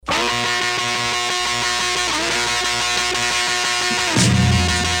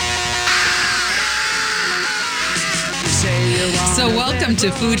So welcome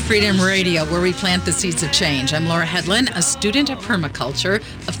to Food Freedom Radio, where we plant the seeds of change. I'm Laura Hedlund, a student of permaculture,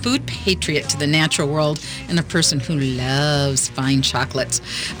 a food patriot to the natural world, and a person who loves fine chocolates.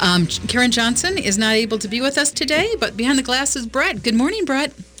 Karen Johnson is not able to be with us today, but behind the glass is Brett. Good morning,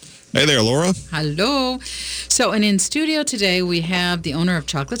 Brett. Hey there, Laura. Hello. So, and in studio today, we have the owner of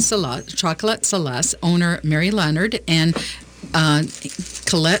Chocolat, Celeste, owner Mary Leonard, and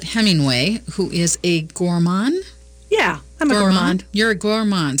Colette Hemingway, who is a gourmand. Yeah, I'm a gourmand. You're a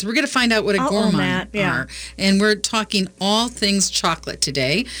gourmand. So we're going to find out what a gourmand are. And we're talking all things chocolate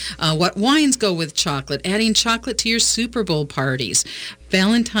today. What wines go with chocolate, adding chocolate to your Super Bowl parties,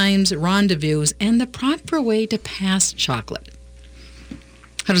 Valentine's rendezvous, and the proper way to pass chocolate.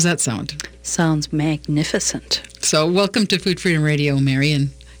 How does that sound? Sounds magnificent. So welcome to Food Freedom Radio, Mary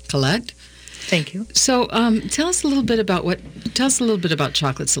and Colette. Thank you. So, tell us a little bit about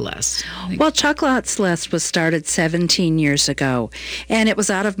Chocolat Celeste. Well, Chocolat Celeste was started 17 years ago, and it was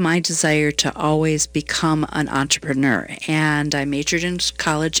out of my desire to always become an entrepreneur. And I majored in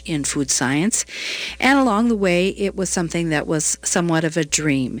college in food science, and along the way, it was something that was somewhat of a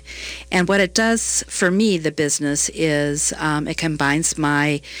dream. And what it does for me, the business, is it combines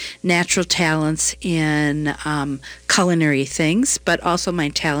my natural talents in culinary things, but also my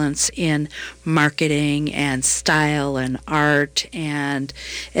talents in marketing and style and art, and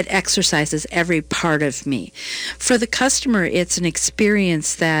it exercises every part of me. For the customer, it's an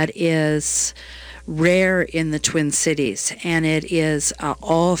experience that is rare in the Twin Cities, and it is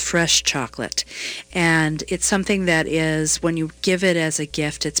all fresh chocolate. And it's something that is, when you give it as a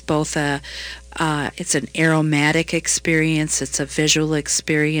gift, it's both it's an aromatic experience, it's a visual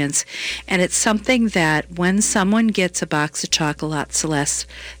experience, and it's something that when someone gets a box of Chocolat Celeste,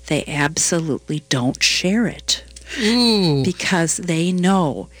 they absolutely don't share it. Ooh. Because they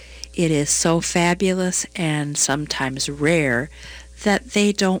know it is so fabulous and sometimes rare that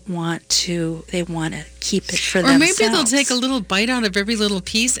they don't want to, they want to keep it for themselves. Or maybe they'll take a little bite out of every little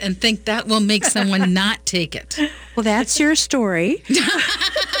piece and think that will make someone not take it. Well, that's your story.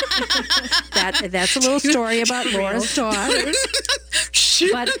 That's a little story about Laura's daughter.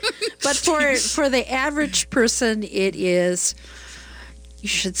 But for the average person, it is, you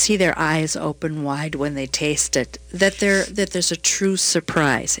should see their eyes open wide when they taste it, that there's a true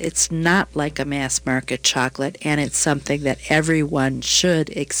surprise. It's not like a mass market chocolate, and it's something that everyone should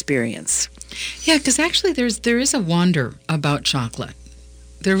experience. Yeah, because actually there is a wonder about chocolate.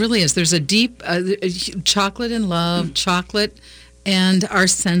 There really is. There's a deep chocolate and love, chocolate and our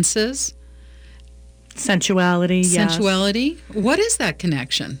senses. Sensuality, yes. Sensuality. What is that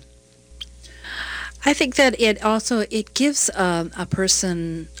connection? I think that it gives a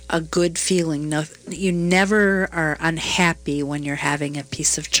person a good feeling. No, you never are unhappy when you're having a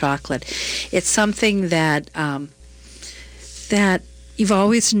piece of chocolate. It's something that that you've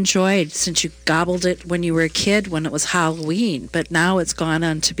always enjoyed since you gobbled it when you were a kid when it was Halloween, but now it's gone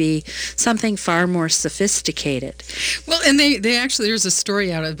on to be something far more sophisticated. Well, and they actually, there's a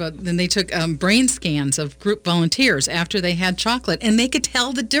story out about, then they took brain scans of group volunteers after they had chocolate, and they could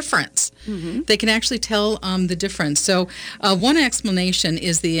tell the difference. Mm-hmm. They can actually tell the difference. So one explanation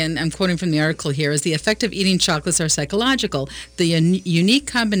is and I'm quoting from the article here, is the effect of eating chocolates are psychological. The unique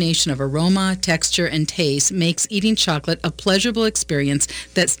combination of aroma, texture, and taste makes eating chocolate a pleasurable experience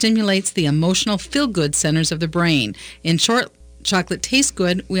that stimulates the emotional feel-good centers of the brain. In short, chocolate tastes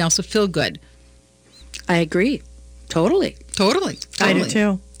good. We also feel good. I agree. Totally. I do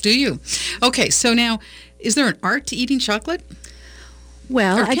too. Do you? Okay, so now, is there an art to eating chocolate?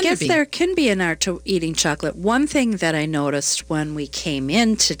 Well, I guess there can be an art to eating chocolate. One thing that I noticed when we came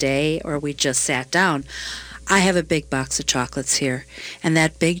in today, or we just sat down, I have a big box of chocolates here. And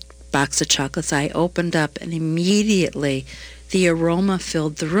that big box of chocolates I opened up, and immediately the aroma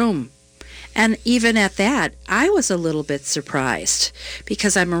filled the room. And even at that, I was a little bit surprised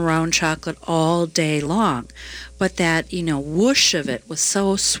because I'm around chocolate all day long. But that, whoosh of it was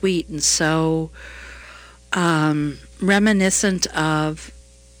so sweet and so reminiscent of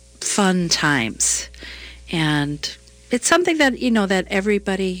fun times. And it's something that, that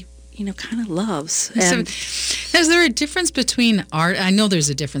everybody, kind of loves. And so, is there a difference between art? I know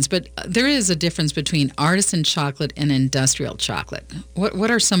there's a difference, but there is a difference between artisan chocolate and industrial chocolate. What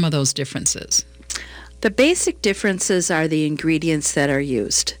are some of those differences? The basic differences are the ingredients that are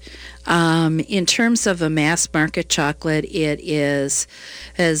used. In terms of a mass market chocolate, it's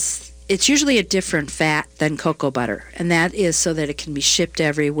usually a different fat than cocoa butter, and that is so that it can be shipped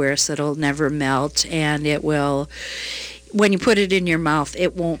everywhere, so it'll never melt, and it will. When you put it in your mouth,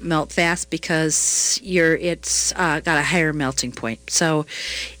 it won't melt fast because it's got a higher melting point. So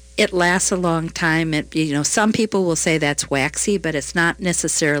it lasts a long time. Some people will say that's waxy, but it's not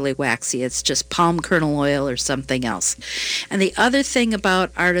necessarily waxy. It's just palm kernel oil or something else. And the other thing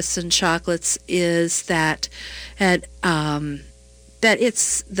about artisan chocolates is that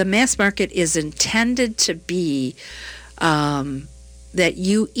it's the mass market is intended to be that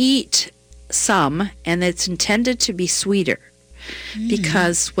you eat some, and it's intended to be sweeter.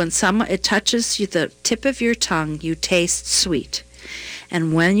 Because when it touches the tip of your tongue, you taste sweet.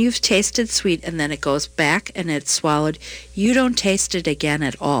 And when you've tasted sweet and then it goes back and it's swallowed, you don't taste it again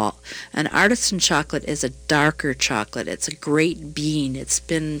at all. An artisan chocolate is a darker chocolate. It's a great bean. It's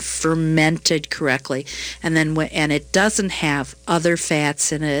been fermented correctly. And it doesn't have other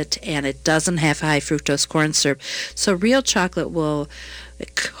fats in it, and it doesn't have high fructose corn syrup. So real chocolate will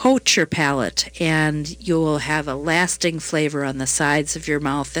coat your palate, and you will have a lasting flavor on the sides of your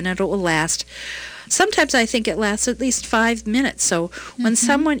mouth, and it will last. Sometimes I think it lasts at least 5 minutes. So when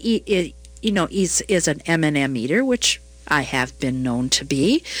someone is an M&M eater, which I have been known to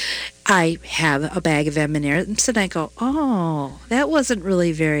be, I have a bag of M&Ms and I go, oh, that wasn't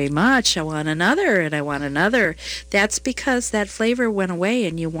really very much. I want another, and I want another. That's because that flavor went away,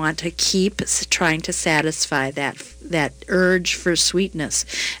 and you want to keep trying to satisfy that urge for sweetness.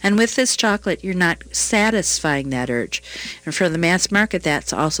 And with this chocolate, you're not satisfying that urge. And for the mass market,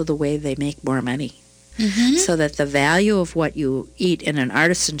 that's also the way they make more money. So that the value of what you eat in an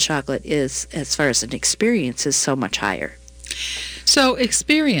artisan chocolate is, as far as an experience, is so much higher. So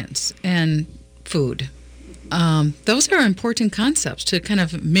experience and food, those are important concepts to kind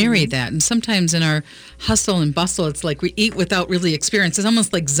of marry that. And sometimes in our hustle and bustle, it's like we eat without really experience. It's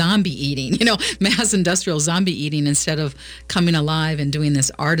almost like zombie eating, mass industrial zombie eating, instead of coming alive and doing this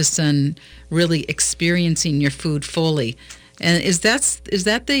artisan, really experiencing your food fully. And is that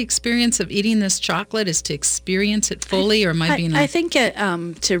the experience of eating this chocolate, is to experience it fully, or am I being? I think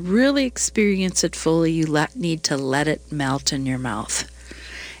to really experience it fully, you need to let it melt in your mouth,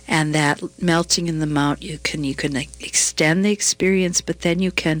 and that melting in the mouth, you can extend the experience, but then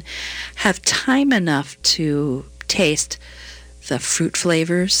you can have time enough to taste the fruit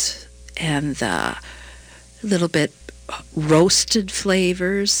flavors and the little bit roasted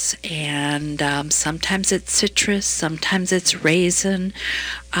flavors, and sometimes it's citrus, sometimes it's raisin,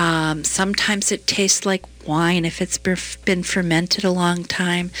 sometimes it tastes like wine if it's been fermented a long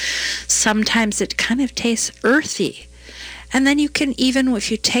time, sometimes it kind of tastes earthy. And then you can even, if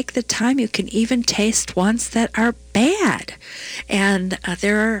you take the time, you can even taste ones that are bad. And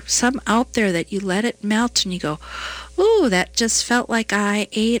there are some out there that you let it melt and you go, ooh, that just felt like I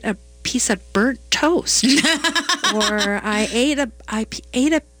ate a piece of burnt toast, or I ate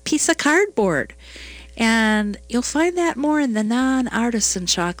a piece of cardboard. And you'll find that more in the non-artisan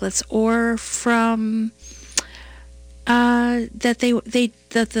chocolates, or from that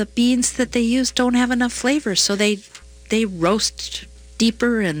the beans that they use don't have enough flavor, so they roast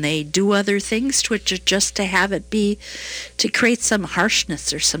deeper and they do other things to it just to have it be, to create some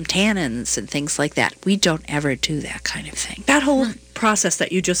harshness or some tannins and things like that. We don't ever do that kind of thing. That whole process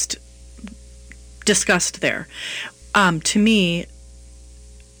that you just discussed there, to me,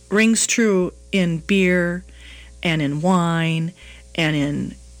 rings true in beer and in wine and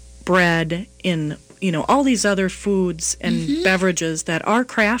in bread, in all these other foods and beverages that are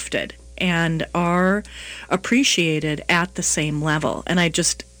crafted and are appreciated at the same level. And I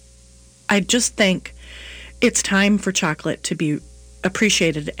just think it's time for chocolate to be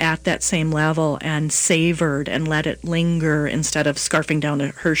appreciated at that same level and savored and let it linger instead of scarfing down a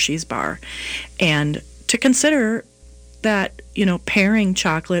Hershey's bar. And to consider that, pairing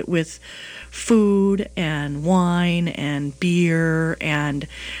chocolate with food and wine and beer and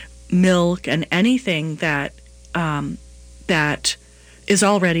milk and anything that that is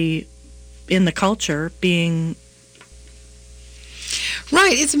already in the culture being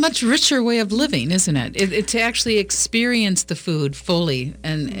right. It's a much richer way of living, isn't it? It to actually experience the food fully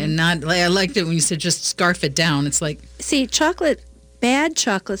and not. I liked it when you said just scarf it down. It's like, see, bad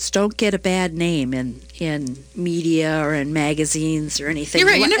chocolates don't get a bad name in media or in magazines or anything. You're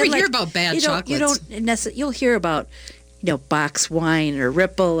right. You never hear about bad chocolates. You don't necessarily. You'll hear about box wine or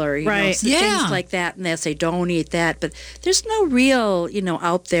Ripple or things like that, and they'll say don't eat that, but there's no real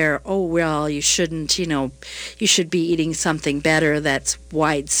out there, oh well, you shouldn't, you should be eating something better. That's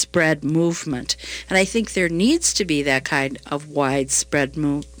widespread movement, and I think there needs to be that kind of widespread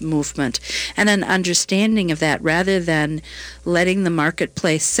movement and an understanding of that, rather than letting the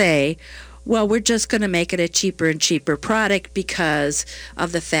marketplace say, well, we're just going to make it a cheaper and cheaper product because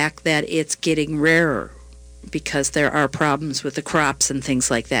of the fact that it's getting rarer. because there are problems with the crops and things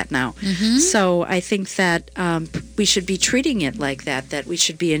like that now. So I think that we should be treating it like that we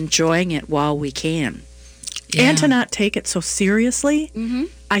should be enjoying it while we can. Yeah. And to not take it so seriously.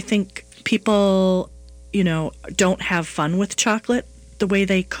 I think people, don't have fun with chocolate the way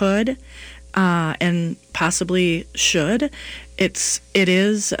they could and possibly should. It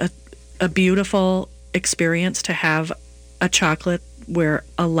is a beautiful experience to have a chocolate where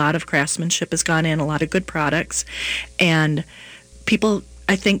a lot of craftsmanship has gone in, a lot of good products, and people,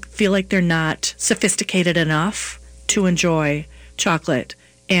 I think, feel like they're not sophisticated enough to enjoy chocolate,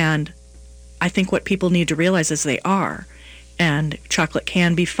 and I think what people need to realize is they are, and chocolate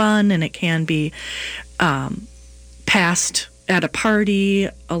can be fun, and it can be passed at a party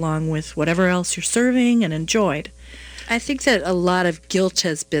along with whatever else you're serving and enjoyed. I think that a lot of guilt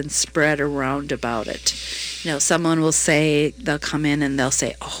has been spread around about it. Someone will say, they'll come in and they'll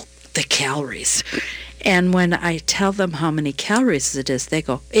say, oh, the calories. And when I tell them how many calories it is, they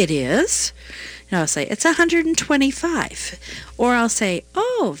go, it is? And I'll say, it's 125. Or I'll say,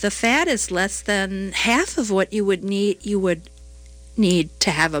 oh, the fat is less than half of what you would need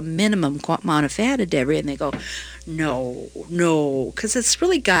to have a minimum amount of fat a day. And they go, no, because it's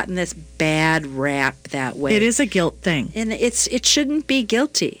really gotten this bad rap that way. It is a guilt thing. And it shouldn't be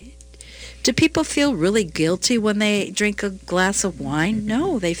guilty. Do people feel really guilty when they drink a glass of wine?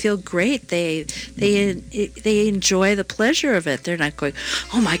 No, they feel great. They enjoy the pleasure of it. They're not going,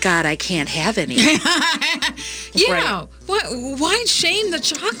 oh my God, I can't have any. Yeah. Right. Why shame the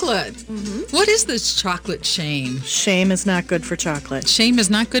chocolate? What is this chocolate shame? Shame is not good for chocolate. Shame is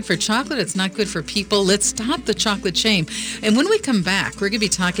not good for chocolate. It's not good for people. Let's stop the chocolate shame. And when we come back, we're going to be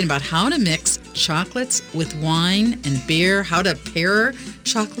talking about how to mix chocolates with wine and beer, how to pair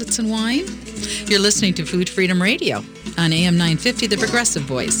chocolates and wine. You're listening to Food Freedom Radio on AM 950, The Progressive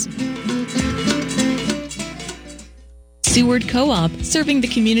Voice. Seward Co-op, serving the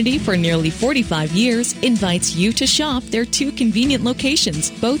community for nearly 45 years, invites you to shop their 2 convenient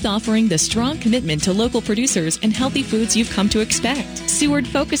locations, both offering the strong commitment to local producers and healthy foods you've come to expect. Seward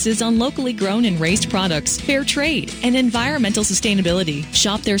focuses on locally grown and raised products, fair trade, and environmental sustainability.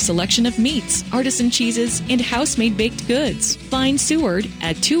 Shop their selection of meats, artisan cheeses, and house-made baked goods. Find Seward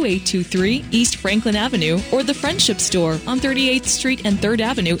at 2823 East Franklin Avenue or the Friendship Store on 38th Street and 3rd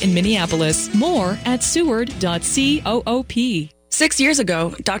Avenue in Minneapolis. More at seward.coop. 6 years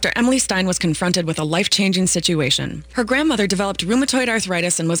ago, Dr. Emily Stein was confronted with a life-changing situation. Her grandmother developed rheumatoid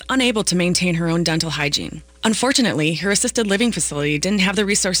arthritis and was unable to maintain her own dental hygiene. Unfortunately, her assisted living facility didn't have the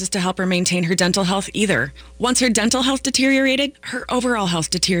resources to help her maintain her dental health either. Once her dental health deteriorated, her overall health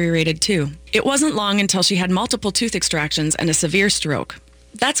deteriorated too. It wasn't long until she had multiple tooth extractions and a severe stroke.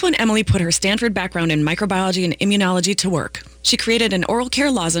 That's when Emily put her Stanford background in microbiology and immunology to work. She created an oral care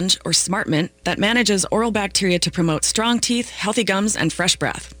lozenge, or Smart Mint, that manages oral bacteria to promote strong teeth, healthy gums, and fresh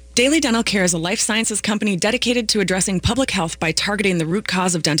breath. Daily Dental Care is a life sciences company dedicated to addressing public health by targeting the root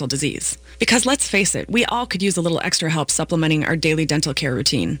cause of dental disease. Because let's face it, we all could use a little extra help supplementing our daily dental care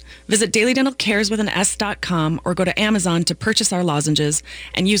routine. Visit dailydentalcares.com or go to Amazon to purchase our lozenges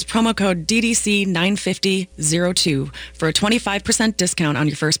and use promo code DDC95002 for a 25% discount on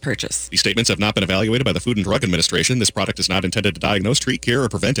your first purchase. These statements have not been evaluated by the Food and Drug Administration. This product is not intended to diagnose, treat, cure, or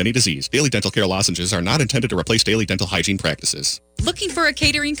prevent any disease. Daily Dental Care lozenges are not intended to replace daily dental hygiene practices. Looking for a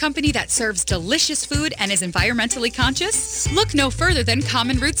catering company that serves delicious food and is environmentally conscious? Look no further than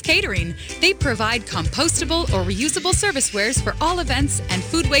Common Roots Catering. They provide compostable or reusable servicewares for all events, and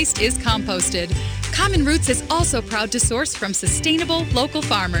food waste is composted. Common Roots is also proud to source from sustainable local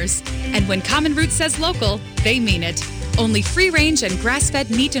farmers. And when Common Roots says local, they mean it. Only free-range and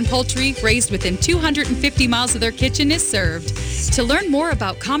grass-fed meat and poultry raised within 250 miles of their kitchen is served. To learn more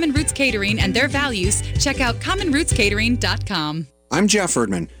about Common Roots Catering and their values, check out commonrootscatering.com. I'm Jeff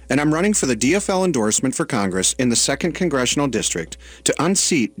Erdman, and I'm running for the DFL endorsement for Congress in the 2nd Congressional District to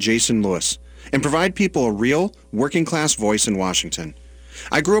unseat Jason Lewis and provide people a real, working-class voice in Washington.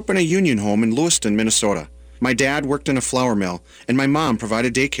 I grew up in a union home in Lewiston, Minnesota. My dad worked in a flour mill, and my mom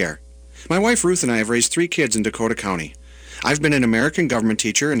provided daycare. My wife Ruth and I have raised 3 kids in Dakota County. I've been an American government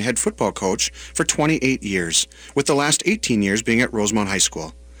teacher and head football coach for 28 years, with the last 18 years being at Rosemount High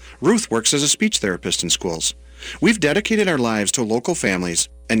School. Ruth works as a speech therapist in schools. We've dedicated our lives to local families,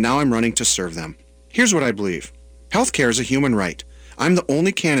 and now I'm running to serve them. Here's what I believe. Healthcare is a human right. I'm the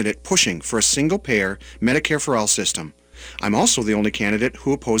only candidate pushing for a single-payer Medicare for All system. I'm also the only candidate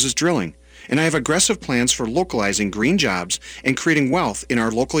who opposes drilling, and I have aggressive plans for localizing green jobs and creating wealth in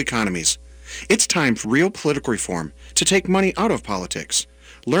our local economies. It's time for real political reform to take money out of politics.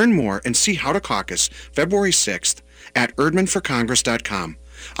 Learn more and see how to caucus February 6th at erdmanforcongress.com.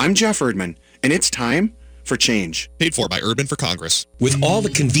 I'm Jeff Erdman, and it's time for change. Paid for by Urban for Congress. With all the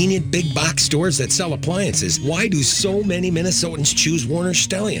convenient big box stores that sell appliances, why do so many Minnesotans choose Warner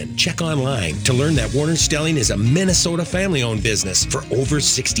Stellian? Check online to learn that Warner Stellian is a Minnesota family-owned business for over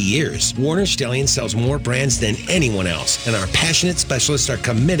 60 years. Warner Stellian sells more brands than anyone else, and our passionate specialists are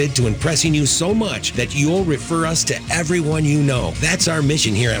committed to impressing you so much that you'll refer us to everyone you know. That's our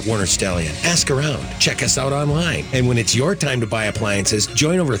mission here at Warner Stellian. Ask around, check us out online, and when it's your time to buy appliances,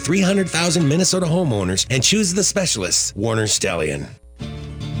 join over 300,000 Minnesota homeowners and choose the specialists. Warner Stellian.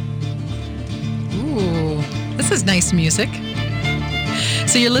 Ooh, this is nice music.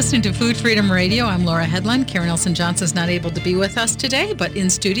 So you're listening to Food Freedom Radio. I'm Laura Hedlund. Karen Nelson-Johnson's not able to be with us today, but in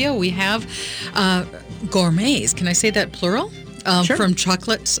studio we have gourmets. Can I say that plural? Sure. From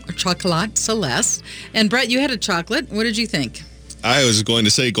Chocolat Celeste. And Brett, you had a chocolate. What did you think? I was going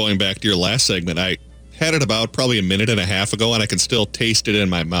to say, going back to your last segment, I had it about probably a minute and a half ago, and I can still taste it in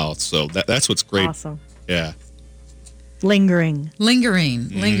my mouth. So that's what's great. Awesome. Yeah. Lingering.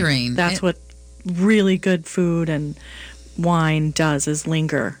 That's what really good food and wine does, is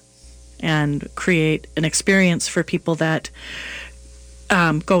linger and create an experience for people that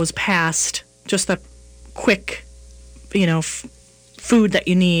goes past just the quick, food that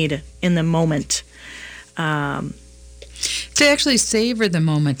you need in the moment. To actually savor the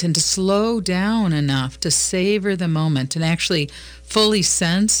moment and to slow down enough to savor the moment and actually fully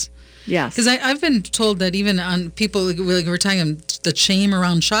sense. Yes. Because I've been told that even on people, like we're talking the shame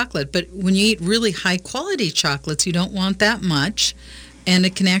around chocolate, but when you eat really high quality chocolates, you don't want that much. And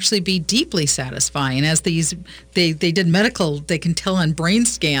it can actually be deeply satisfying. As they did medical, they can tell on brain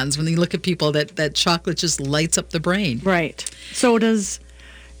scans when they look at people that chocolate just lights up the brain. Right. So does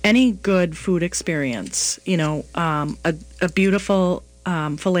any good food experience, a beautiful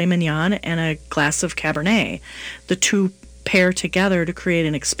filet mignon and a glass of Cabernet, the two pair together to create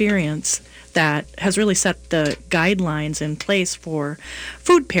an experience that has really set the guidelines in place for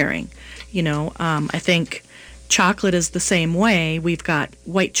food pairing. I think chocolate is the same way. We've got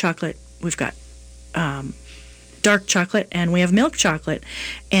white chocolate, we've got dark chocolate, and we have milk chocolate.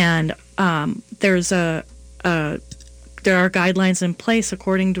 And there are guidelines in place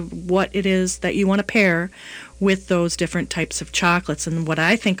according to what it is that you want to pair with those different types of chocolates. And what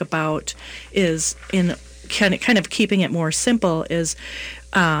I think about is, in kind of keeping it more simple, is,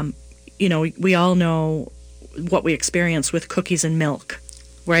 we all know what we experience with cookies and milk,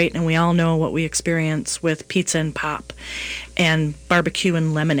 right? And we all know what we experience with pizza and pop and barbecue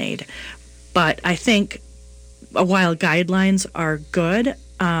and lemonade. But I think while guidelines are good,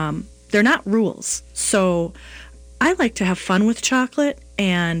 they're not rules. So I like to have fun with chocolate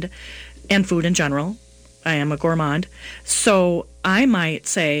and food in general. I am a gourmand. So I might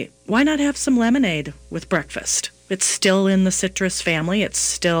say, why not have some lemonade with breakfast? It's still in the citrus family. It's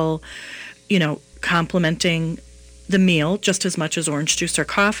still, complementing the meal just as much as orange juice or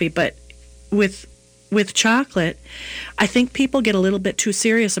coffee. But with chocolate, I think people get a little bit too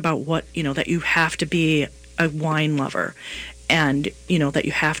serious about what, that you have to be a wine lover. And, that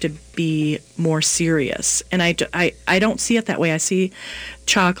you have to be more serious. And I don't see it that way. I see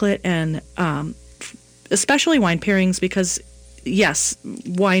chocolate and especially wine pairings because, yes,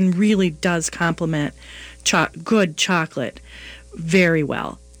 wine really does complement good chocolate very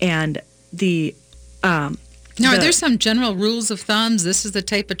well. And now, are there some general rules of thumbs? This is the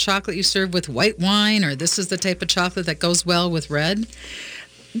type of chocolate you serve with white wine, or this is the type of chocolate that goes well with red?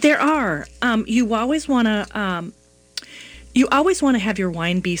 There are. You always want to... You always want to have your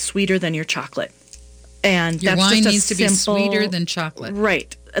wine be sweeter than your chocolate. And your that's wine just needs to be sweeter than chocolate.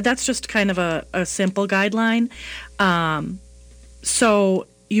 Right. That's just kind of a simple guideline. So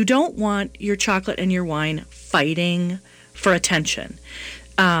you don't want your chocolate and your wine fighting for attention.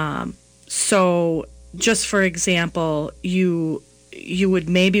 So just for example, you would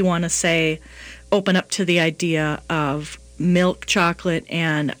maybe want to say, open up to the idea of milk chocolate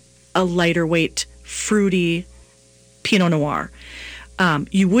and a lighter weight, fruity Pinot Noir.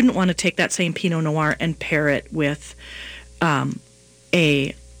 You wouldn't want to take that same Pinot Noir and pair it with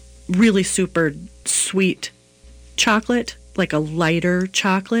a really super sweet chocolate, like a lighter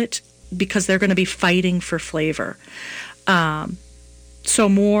chocolate, because they're going to be fighting for flavor. So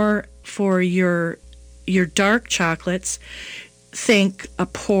more for your dark chocolates, think a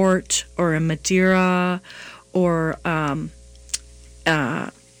port or a Madeira or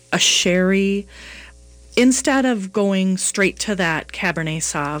a sherry. Instead of going straight to that Cabernet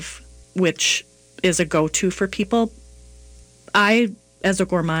Sauv, which is a go-to for people, I, as a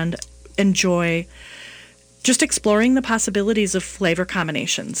gourmand, enjoy just exploring the possibilities of flavor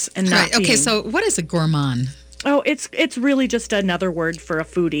combinations and not Okay, so what is a gourmand? Oh, it's really just another word for a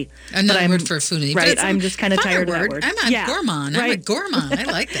foodie. Another word for a foodie. Right, I'm just kind of tired of that word. I'm a gourmand. Right. I'm a gourmand. I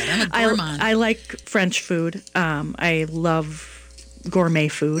like that. I'm a gourmand. I like French food. I love gourmet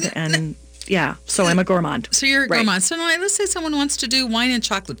food, and so I'm a gourmand. So you're a gourmand. So now let's say someone wants to do wine and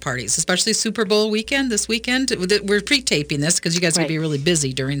chocolate parties, especially Super Bowl weekend this weekend. We're pre-taping this because you guys will be really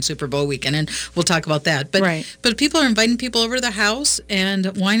busy during Super Bowl weekend, and we'll talk about that. But people are inviting people over to the house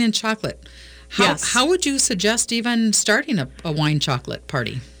and wine and chocolate. How would you suggest even starting a wine chocolate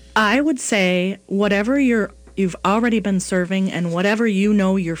party? I would say whatever you've already been serving and whatever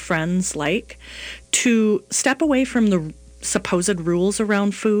your friends like, to step away from the supposed rules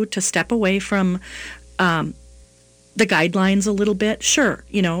around food, to step away from the guidelines a little bit. Sure,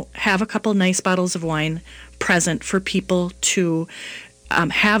 have a couple nice bottles of wine present for people to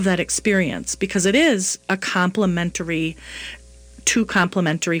have that experience, because it is two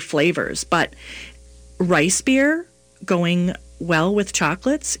complementary flavors. But rice beer going well with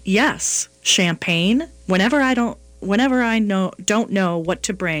chocolates, yes. Champagne, whenever I don't know what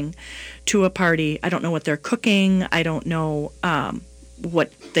to bring to a party, I don't know what they're cooking, I don't know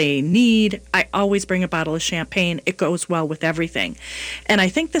what they need, I always bring a bottle of champagne. It goes well with everything. And I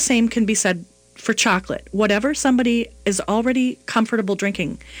think the same can be said for chocolate. Whatever somebody is already comfortable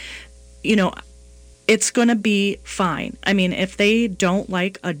drinking, it's going to be fine. I mean, if they don't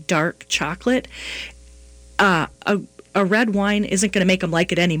like a dark chocolate, a red wine isn't going to make them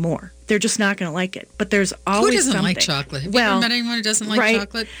like it anymore. They're just not going to like it. But there's always Who doesn't something. like chocolate? Have you ever met anyone who doesn't like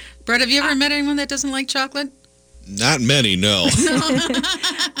chocolate? Brett, have you ever met anyone that doesn't like chocolate? Not many, no.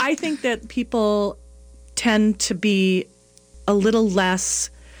 I think that people tend to be a little less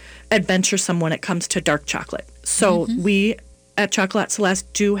adventuresome when it comes to dark chocolate. So we at Chocolat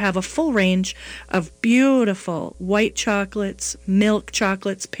Celeste do have a full range of beautiful white chocolates, milk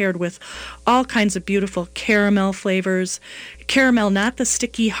chocolates paired with all kinds of beautiful caramel flavors. Caramel, not the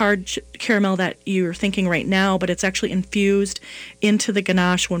sticky, hard caramel that you're thinking right now, but it's actually infused into the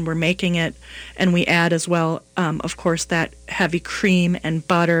ganache when we're making it. And we add as well, of course, that heavy cream and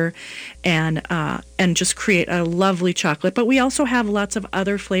butter and just create a lovely chocolate. But we also have lots of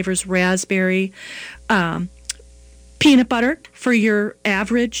other flavors, raspberry, peanut butter for your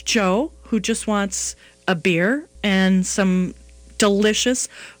average Joe who just wants a beer, and some delicious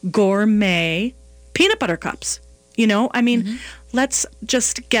gourmet peanut butter cups. Let's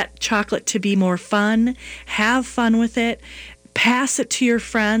just get chocolate to be more fun, have fun with it, pass it to your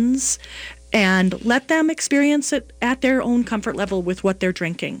friends, and let them experience it at their own comfort level with what they're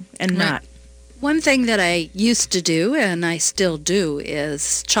drinking and not. One thing that I used to do, and I still do,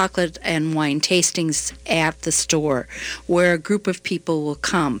 is chocolate and wine tastings at the store where a group of people will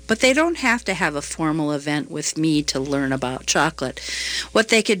come. But they don't have to have a formal event with me to learn about chocolate. What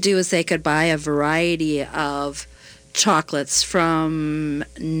they could do is they could buy a variety of chocolates from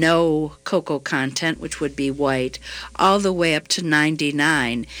no cocoa content, which would be white, all the way up to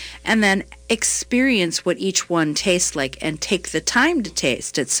 99, and then experience what each one tastes like and take the time to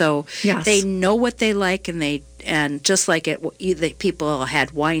taste it, so they know what they like, and just like the people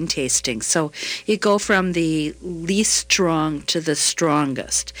had wine tasting. So you go from the least strong to the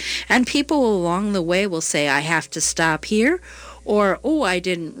strongest, and people along the way will say, I have to stop here, or I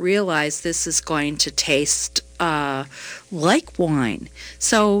didn't realize this is going to taste like wine,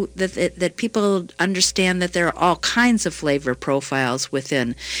 so that people understand that there are all kinds of flavor profiles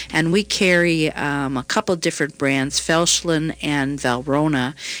within. And we carry a couple different brands, Felschlin and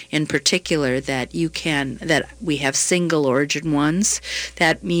Valrhona in particular, that we have single origin ones.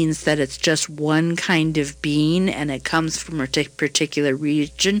 That means that it's just one kind of bean and it comes from a particular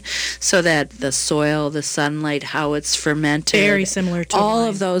region, so that the soil, the sunlight, how it's fermented, very similar to all wine.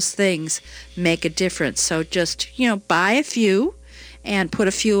 of those things make a difference. So just buy a few and put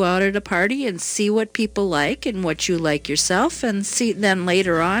a few out at a party and see what people like and what you like yourself, and see then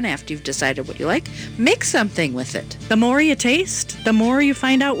later on, after you've decided what you like, make something with it. The more you taste, the more you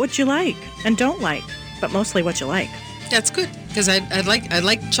find out what you like and don't like, but mostly what you like. That's good, because I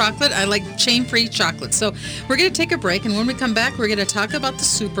like chocolate. I like chain-free chocolate. So we're going to take a break, and when we come back, we're going to talk about the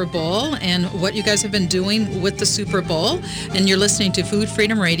Super Bowl and what you guys have been doing with the Super Bowl. And you're listening to Food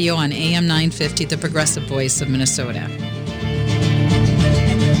Freedom Radio on AM 950, the progressive voice of Minnesota.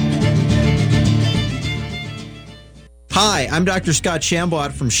 Hi, I'm Dr. Scott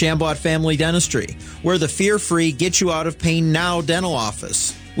Shambot from Shambot Family Dentistry. We're the fear-free, get-you-out-of-pain-now dental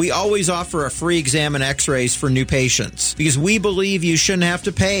office. We always offer a free exam and x-rays for new patients because we believe you shouldn't have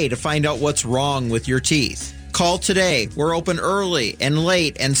to pay to find out what's wrong with your teeth. Call today. We're open early and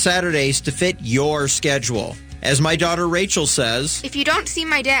late and Saturdays to fit your schedule. As my daughter Rachel says, if you don't see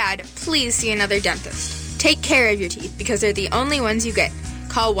my dad, please see another dentist. Take care of your teeth because they're the only ones you get.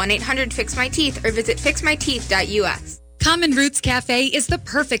 Call 1-800-FIX-MY-TEETH or visit fixmyteeth.us. Common Roots Cafe is the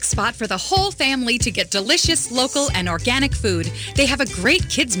perfect spot for the whole family to get delicious, local, and organic food. They have a great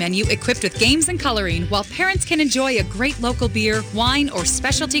kids menu equipped with games and coloring, while parents can enjoy a great local beer, wine, or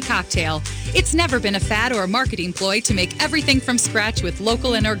specialty cocktail. It's never been a fad or a marketing ploy to make everything from scratch with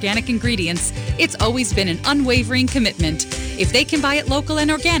local and organic ingredients. It's always been an unwavering commitment. If they can buy it local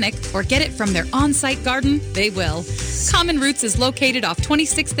and organic or get it from their on-site garden, they will. Common Roots is located off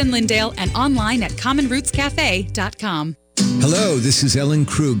 26th and Lyndale and online at commonrootscafe.com. Hello, this is Ellen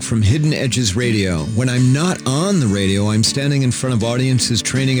Krug from Hidden Edges Radio. When I'm not on the radio, I'm standing in front of audiences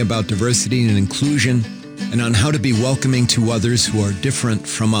training about diversity and inclusion and on how to be welcoming to others who are different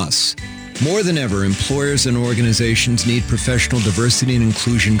from us. More than ever, employers and organizations need professional diversity and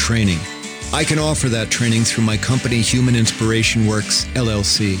inclusion training. I can offer that training through my company, Human Inspiration Works,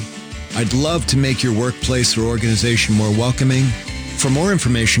 LLC. I'd love to make your workplace or organization more welcoming. For more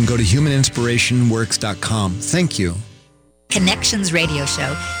information, go to humaninspirationworks.com. Thank you. Connections Radio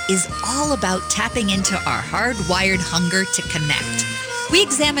Show is all about tapping into our hardwired hunger to connect. We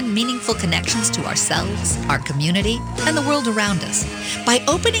examine meaningful connections to ourselves, our community, and the world around us. By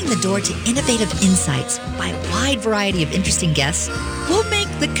opening the door to innovative insights by a wide variety of interesting guests, we'll make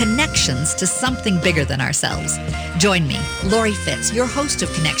the connections to something bigger than ourselves. Join me, Lori Fitz, your host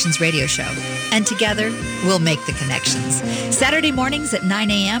of Connections Radio Show, and together we'll make the connections. Saturday mornings at 9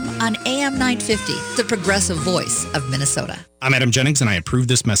 a.m. on AM 950, the progressive voice of Minnesota. I'm Adam Jennings, and I approve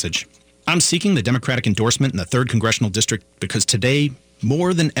this message. I'm seeking the Democratic endorsement in the 3rd Congressional District because today,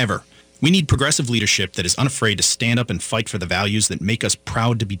 more than ever, we need progressive leadership that is unafraid to stand up and fight for the values that make us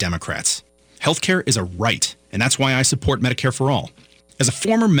proud to be Democrats. Healthcare is a right, and that's why I support Medicare for All. As a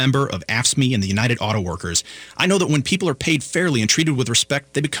former member of AFSCME and the United Auto Workers, I know that when people are paid fairly and treated with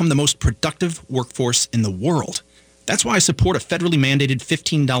respect, they become the most productive workforce in the world. That's why I support a federally mandated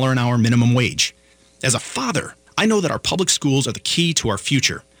 $15 an hour minimum wage. As a father, I know that our public schools are the key to our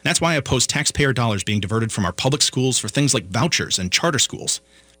future. That's why I oppose taxpayer dollars being diverted from our public schools for things like vouchers and charter schools.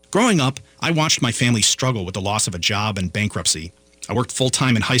 Growing up, I watched my family struggle with the loss of a job and bankruptcy. I worked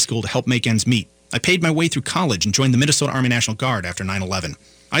full-time in high school to help make ends meet. I paid my way through college and joined the Minnesota Army National Guard after 9/11.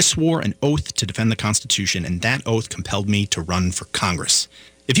 I swore an oath to defend the Constitution, and that oath compelled me to run for Congress.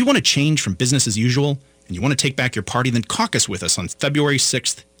 If you want to change from business as usual and you want to take back your party, then caucus with us on February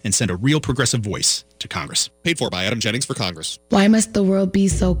 6th and send a real progressive voice to Congress. Paid for by Adam Jennings for Congress. Why must the world be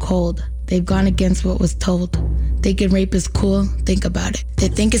so cold? They've gone against what was told. Thinking rape is cool, think about it. They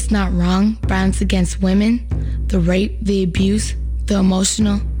think it's not wrong, violence against women, the rape, the abuse, the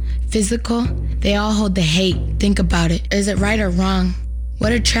emotional, physical. They all hold the hate, think about it. Is it right or wrong?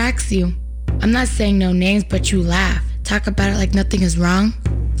 What attracts you? I'm not saying no names, but you laugh. Talk about it like nothing is wrong.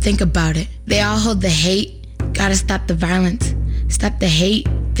 Think about it. They all hold the hate. Gotta stop the violence. Stop the hate.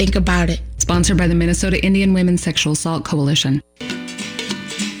 Think about it. Sponsored by the Minnesota Indian Women's Sexual Assault Coalition.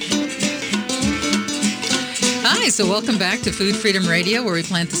 Hi, so welcome back to Food Freedom Radio, where we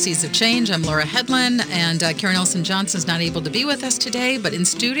plant the seeds of change. I'm Laura Hedlund, and Karen Elson-Johnson's not able to be with us today, but in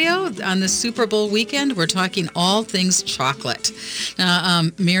studio on the Super Bowl weekend, we're talking all things chocolate.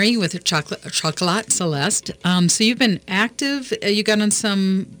 Mary with Chocolat, Celeste. So you've been active. You got on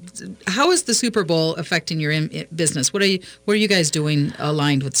some. How is the Super Bowl affecting your business? What are you guys doing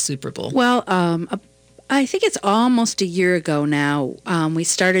aligned with the Super Bowl? Well, I think it's almost a year ago now. We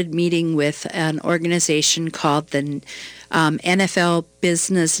started meeting with an organization called the NFL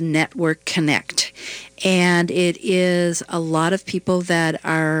Business Network Connect. And it is a lot of people that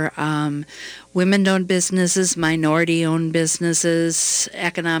are women-owned businesses, minority-owned businesses,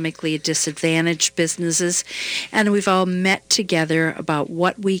 economically disadvantaged businesses. And we've all met together about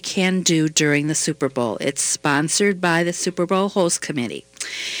what we can do during the Super Bowl. It's sponsored by the Super Bowl Host Committee.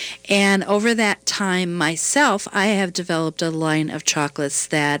 And over that time, myself, I have developed a line of chocolates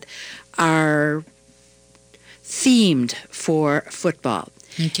that are themed for football.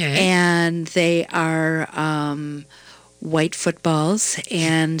 Okay. And they are white footballs,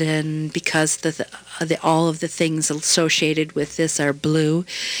 and because all of the things associated with this are blue,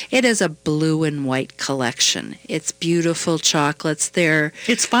 it is a blue and white collection. It's beautiful chocolates.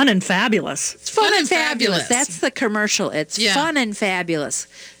 It's fun and fabulous. It's fun and fabulous. That's the commercial. It's fun and fabulous.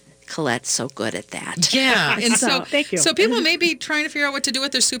 Colette's so good at that. Yeah, and so thank you. So people may be trying to figure out what to do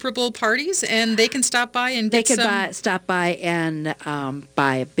at their Super Bowl parties, and they can stop by and They get could stop by and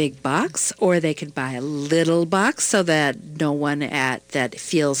buy a big box, or they could buy a little box so that no one that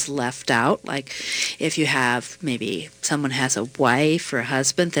feels left out. Like if you have maybe someone has a wife or a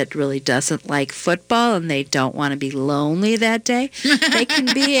husband that really doesn't like football and they don't want to be lonely that day, they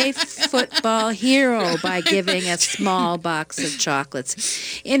can be a football hero by giving a small box of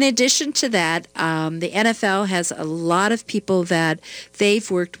chocolates. In addition to that, the NFL has a lot of people that they've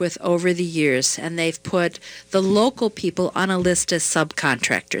worked with over the years, and they've put the local people on a list as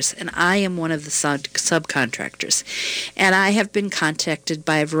subcontractors, and I am one of the subcontractors. And I have been contacted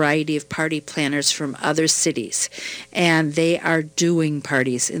by a variety of party planners from other cities, and they are doing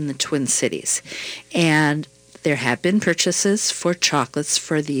parties in the Twin Cities. And there have been purchases for chocolates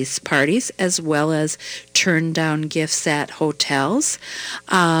for these parties, as well as turn down gifts at hotels.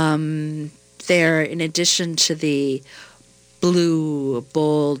 There, in addition to the Blue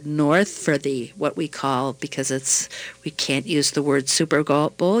Bowl North for the what we call, because we can't use the word Super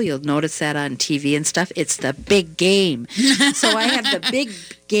Bowl. You'll notice that on TV and stuff. It's the big game. So I have the big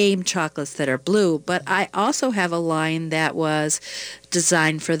game chocolates that are blue, but I also have a line that was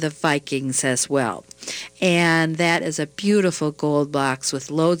designed for the Vikings as well. And that is a beautiful gold box with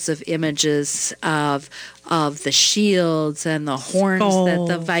loads of images of the shields and the horns that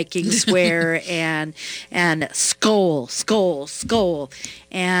the Vikings wear, and skull.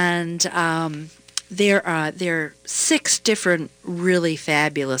 And there are 6 different really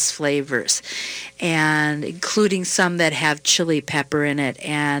fabulous flavors, and including some that have chili pepper in it,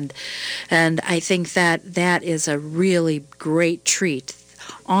 and I think that is a really great treat.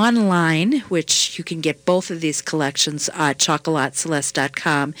 Online, which you can get both of these collections at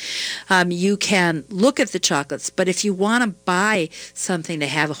ChocolatCeleste.com, you can look at the chocolates, but if you want to buy something to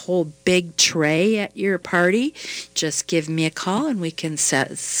have a whole big tray at your party, just give me a call and we can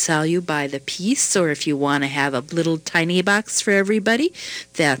sell you by the piece. Or if you want to have a little tiny box for everybody,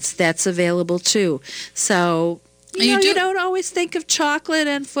 that's available too. So you don't always think of chocolate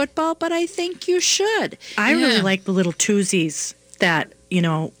and football, but I think you should. I really like the little twosies that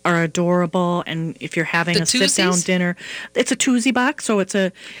are adorable, and if you're having a sit-down dinner, it's a twosie box, so it's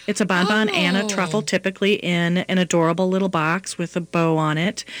a bonbon and a truffle, typically in an adorable little box with a bow on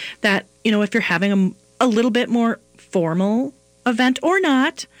it. That if you're having a little bit more formal event or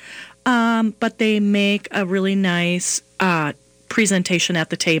not, but they make a really nice presentation at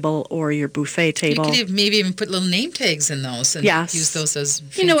the table or your buffet table. You could maybe even put little name tags in those and use those as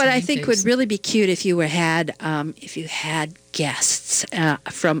what I think would really be cute if you had guests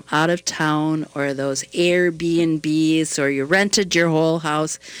from out of town, or those Airbnbs, or you rented your whole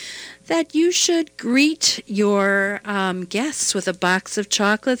house, that you should greet your guests with a box of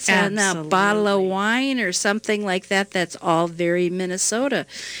chocolates and a bottle of wine or something like that. That's all very Minnesota,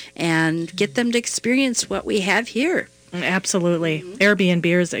 and get them to experience what we have here. Absolutely.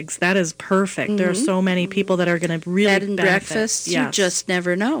 Airbnb, that is perfect. There are so many people that are going to really bed and benefit. Breakfast, you just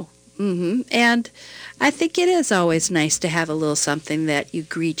never know. And I think it is always nice to have a little something that you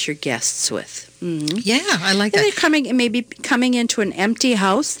greet your guests with. Yeah, I like that. They're coming into an empty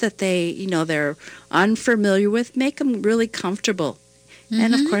house that they're unfamiliar with. Make them really comfortable.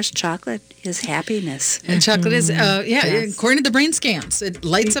 And of course, chocolate is happiness. And chocolate is, according to the brain scans, it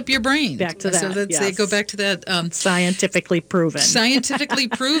lights up your brain. Back to that. So they go back to that. Scientifically proven.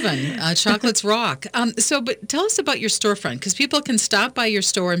 Chocolates rock. But tell us about your storefront, because people can stop by your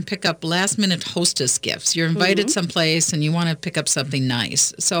store and pick up last-minute hostess gifts. You're invited someplace and you want to pick up something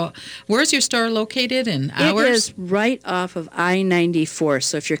nice. So where's your store located and hours? It is right off of I-94.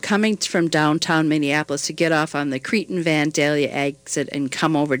 So if you're coming from downtown Minneapolis, to get off on the Cretan-Vandalia exit and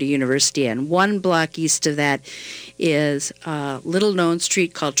come over to University, and 1 block east of that is a little-known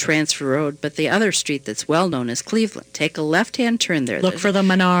street called Transfer Road, but the other street that's well-known is Cleveland. Take a left-hand turn there. Look for the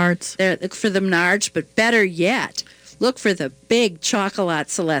Menards. Look for the Menards, but better yet, look for the big Chocolat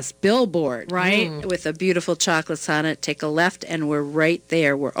Celeste billboard, right, with the beautiful chocolates on it. Take a left, and we're right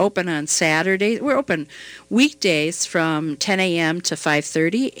there. We're open on Saturdays. We're open weekdays from 10 a.m. to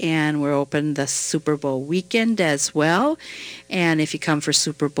 5:30, and we're open the Super Bowl weekend as well. And if you come for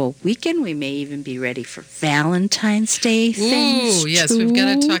Super Bowl weekend, we may even be ready for Valentine's Day things. Ooh, yes, we've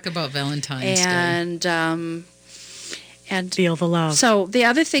got to talk about Valentine's Day. And feel the love. So the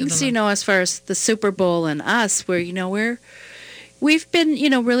other things, as far as the Super Bowl and us, we've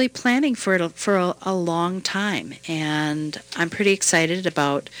been, really planning for it for a long time, and I'm pretty excited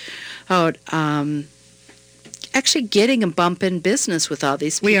about actually getting a bump in business with all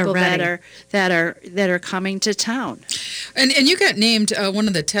these people that are coming to town. And you got named one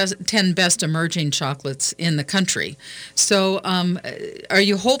of the 10 best emerging chocolates in the country. So are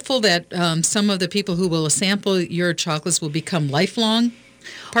you hopeful that some of the people who will sample your chocolates will become lifelong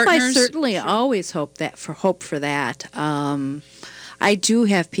partners? Well, I certainly always hope for that. I do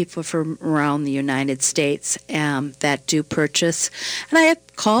have people from around the United States that do purchase, and I have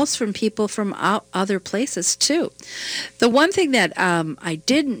calls from people from other places too. The one thing that I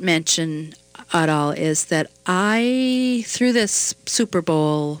didn't mention at all is that through this Super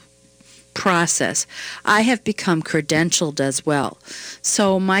Bowl process, I have become credentialed as well.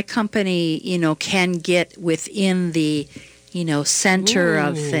 So my company, can get within the center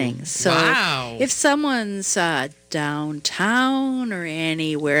of things. So if someone's downtown or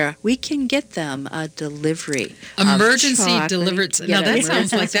anywhere, we can get them a delivery. Emergency delivered. Now that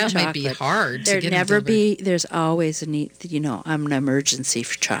sounds like that might be hard. There's always a need. I'm an emergency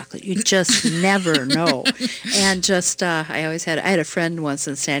for chocolate. You just never know. And I had a friend once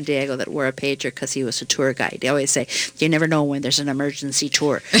in San Diego that wore a pager because he was a tour guide. They always say, you never know when there's an emergency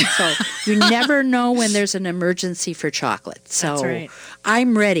tour. So you never know when there's an emergency for chocolate. So that's right.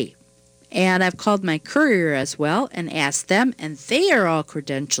 I'm ready. And I've called my courier as well and asked them, and they are all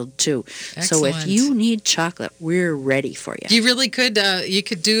credentialed too. Excellent. So if you need chocolate, we're ready for you. You really could. You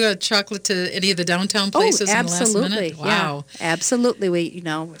could do a chocolate to any of the downtown places in the last minute. Wow, yeah, absolutely. We,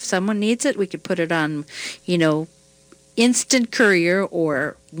 if someone needs it, we could put it on, instant courier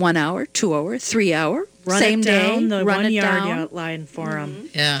or 1 hour, 2 hour, 3 hour, same day. The run 1 it yard down. line for them.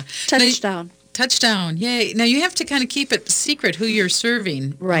 Yeah, Touchdown, yay. Now, you have to kind of keep it secret who you're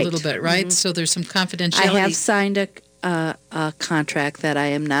serving a little bit, right? So there's some confidentiality. I have signed a contract that I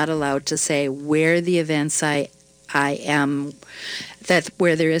am not allowed to say where the events I am,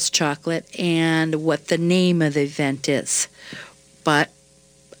 where there is chocolate, and what the name of the event is. But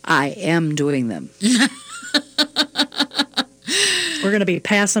I am doing them. We're going to be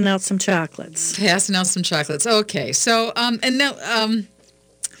passing out some chocolates. Okay. So, and now...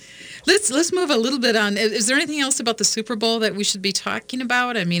 Let's move a little bit on. Is there anything else about the Super Bowl that we should be talking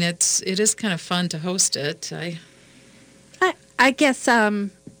about? I mean, it is kind of fun to host it. I guess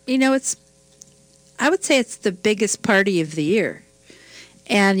it's. I would say it's the biggest party of the year,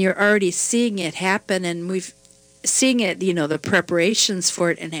 and you're already seeing it happen, and we've seeing it. The preparations for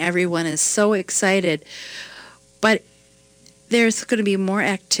it, and everyone is so excited. But there's going to be more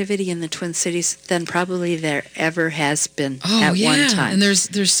activity in the Twin Cities than probably there ever has been at one time. And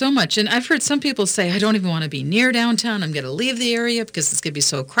there's so much. And I've heard some people say, I don't even want to be near downtown. I'm going to leave the area because it's going to be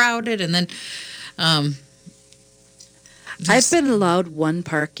so crowded. And then... I've been allowed one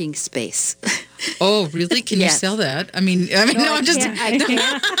parking space. Oh, really? Can you sell that? I mean, I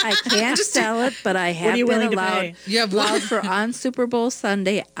can't sell it, but I have been allowed. Allowed for on Super Bowl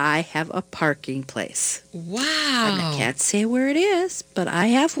Sunday. I have a parking place. Wow! And I can't say where it is, but I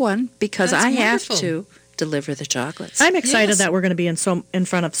have one because That's I wonderful. have to deliver the chocolates. I'm excited that we're going to be in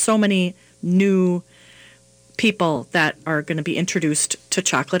front of so many new people that are going to be introduced to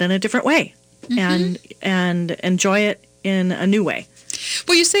chocolate in a different way, and enjoy it in a new way.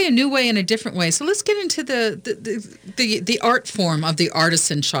 Well, you say a new way and a different way. So let's get into the art form of the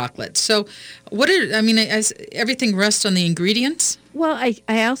artisan chocolate. So everything rests on the ingredients? Well,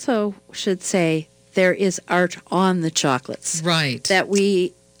 I also should say there is art on the chocolates. Right. That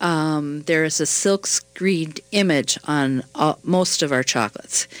there is a silk screened image on most of our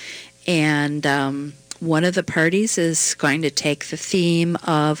chocolates. And one of the parties is going to take the theme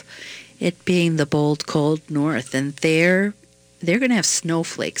of it being the bold, cold north, and they're going to have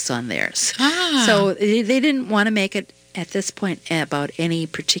snowflakes on theirs. So they didn't want to make it at this point about any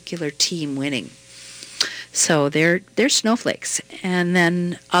particular team winning. So they're snowflakes, and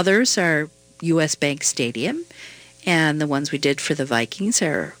then others are U.S. Bank Stadium, and the ones we did for the Vikings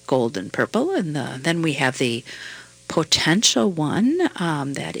are gold and purple, and then we have the potential one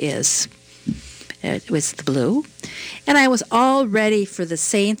that is. It was the blue. And I was all ready for the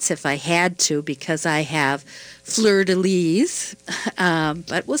Saints if I had to because I have fleur-de-lis.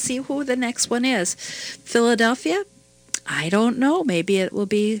 But we'll see who the next one is. Philadelphia? I don't know. Maybe it will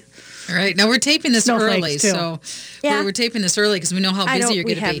be... All right. Now, we're taping this early, too. so we're taping this early because we know how busy you're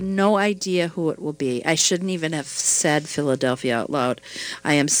going to be. We have no idea who it will be. I shouldn't even have said Philadelphia out loud.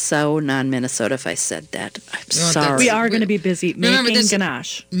 I am so non-Minnesota if I said that. I'm sorry. We are going to be busy making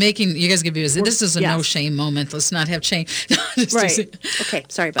ganache. You guys are going to be busy. This is a no-shame moment. Let's not have shame. Right. Okay,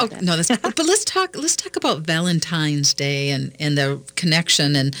 sorry about that. No, but let's talk about Valentine's Day and the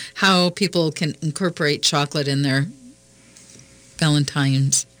connection and how people can incorporate chocolate in their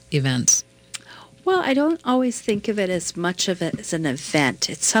Valentine's events. Well, I don't always think of it as much of it as an event.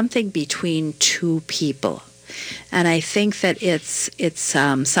 It's something between two people. And I think that it's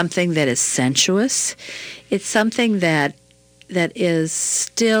something that is sensuous. It's something that is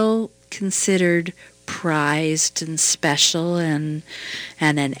still considered prized and special and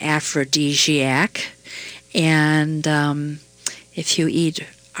an aphrodisiac. And if you eat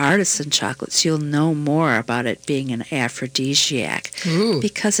artisan chocolates, you'll know more about it being an aphrodisiac. Ooh.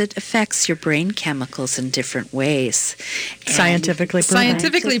 Because it affects your brain chemicals in different ways.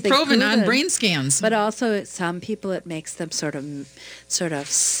 Scientifically proven on brain scans. But also, some people, it makes them sort of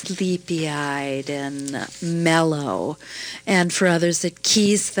sleepy-eyed and mellow, and for others, it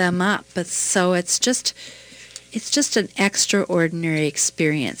keys them up. But so it's just an extraordinary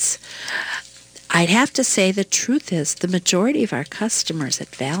experience. I'd have to say the truth is the majority of our customers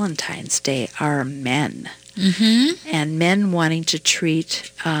at Valentine's Day are men. Mm-hmm. And men wanting to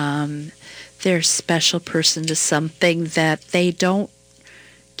treat their special person to something that they don't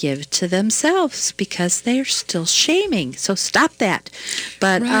give to themselves because they're still shaming. So stop that.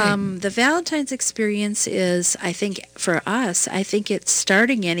 But the Valentine's experience is, I think, for us, I think it's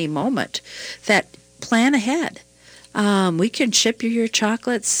starting any moment. That plan ahead. We can ship you your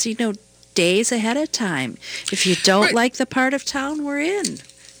chocolates, days ahead of time. If you don't like the part of town we're in.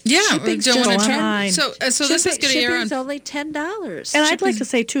 Yeah, shipping's don't just want to online. So this is going to air on. Shipping's only $10. And I'd like to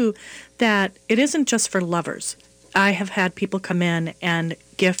say, too, that it isn't just for lovers. I have had people come in and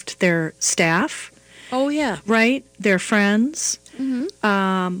gift their staff. Oh, yeah. Right? Their friends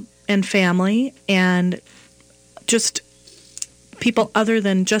and family and just people other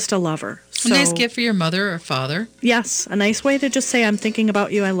than just a lover. A nice gift for your mother or father. Yes, a nice way to just say, I'm thinking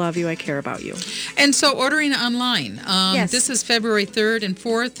about you, I love you, I care about you. And so ordering online. Yes. This is February 3rd and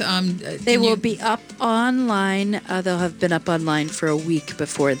 4th. They will be up online. They'll have been up online for a week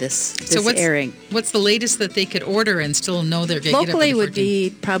before this airing. What's the latest that they could order and still know they're going to get it? Locally would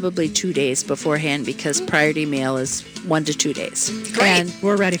be probably 2 days beforehand because priority mail is 1 to 2 days. Great. And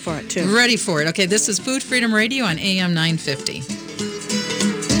we're ready for it, too. Ready for it. Okay, this is Food Freedom Radio on AM 950.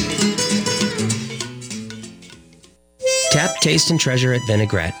 Tap, taste, and treasure at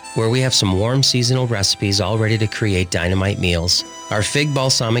Vinaigrette, where we have some warm seasonal recipes all ready to create dynamite meals. Our fig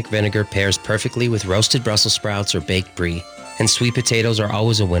balsamic vinegar pairs perfectly with roasted Brussels sprouts or baked brie. And sweet potatoes are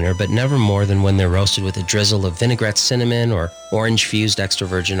always a winner, but never more than when they're roasted with a drizzle of vinaigrette cinnamon or orange-fused extra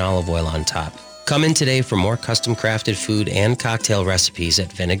virgin olive oil on top. Come in today for more custom-crafted food and cocktail recipes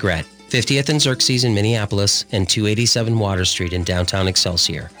at Vinaigrette, 50th and Xerxes in Minneapolis and 287 Water Street in downtown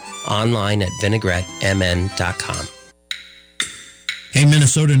Excelsior. Online at vinaigrettemn.com. Hey,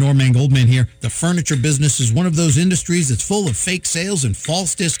 Minnesota, Norman Goldman here. The furniture business is one of those industries that's full of fake sales and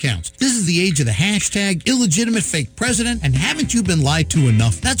false discounts. This is the age of the hashtag illegitimate fake president, and haven't you been lied to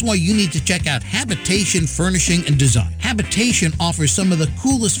enough? That's why you need to check out Habitation Furnishing and Design. Habitation offers some of the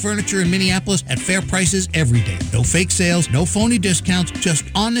coolest furniture in Minneapolis at fair prices every day. No fake sales, no phony discounts, just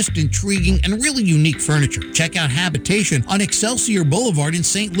honest, intriguing, and really unique furniture. Check out Habitation on Excelsior Boulevard in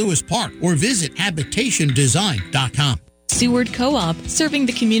St. Louis Park or visit habitationdesign.com. Seward Co-op, serving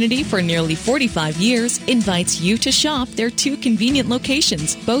the community for nearly 45 years, invites you to shop their 2 convenient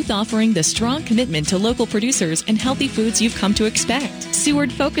locations, both offering the strong commitment to local producers and healthy foods you've come to expect. Seward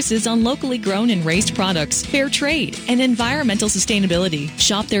focuses on locally grown and raised products, fair trade, and environmental sustainability.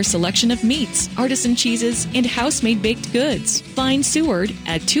 Shop their selection of meats, artisan cheeses, and house-made baked goods. Find Seward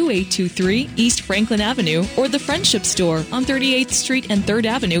at 2823 East Franklin Avenue or the Friendship Store on 38th Street and 3rd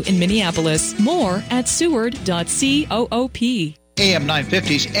Avenue in Minneapolis. More at seward.coop. AM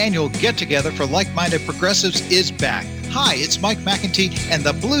 950's annual get-together for like-minded progressives is back. Hi, it's Mike McEntee, and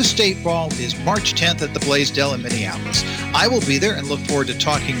the Blue State Ball is March 10th at the Blaisdell in Minneapolis. I will be there and look forward to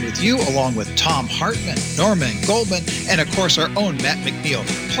talking with you along with Tom Hartman, Norman Goldman, and of course our own Matt McNeil.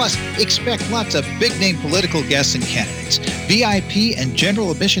 Plus, expect lots of big-name political guests and candidates. VIP and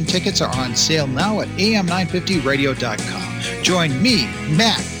general admission tickets are on sale now at am950radio.com. Join me,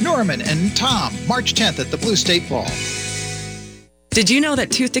 Matt, Norman, and Tom March 10th at the Blue State Ball. Did you know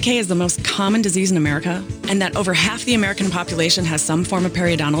that tooth decay is the most common disease in America and that over half the American population has some form of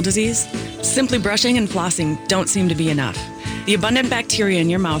periodontal disease? Simply brushing and flossing don't seem to be enough. The abundant bacteria in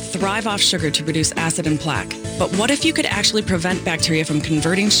your mouth thrive off sugar to produce acid and plaque. But what if you could actually prevent bacteria from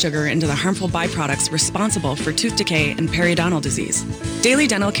converting sugar into the harmful byproducts responsible for tooth decay and periodontal disease? Daily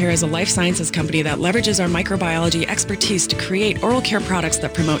Dental Care is a life sciences company that leverages our microbiology expertise to create oral care products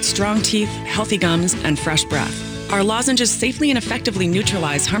that promote strong teeth, healthy gums, and fresh breath. Our lozenges safely and effectively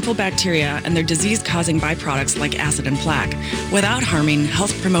neutralize harmful bacteria and their disease-causing byproducts like acid and plaque, without harming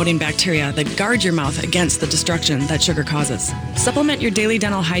health-promoting bacteria that guard your mouth against the destruction that sugar causes. Supplement your daily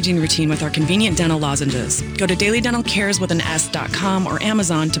dental hygiene routine with our convenient dental lozenges. Go to dailydentalcares.com or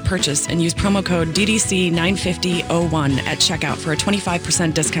Amazon to purchase and use promo code DDC95001 at checkout for a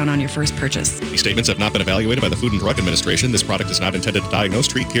 25% discount on your first purchase. These statements have not been evaluated by the Food and Drug Administration. This product is not intended to diagnose,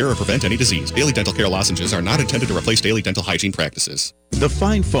 treat, cure, or prevent any disease. Daily Dental Care lozenges are not intended to replace daily dental hygiene practices. The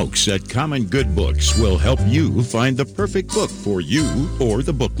fine folks at Common Good Books will help you find the perfect book for you or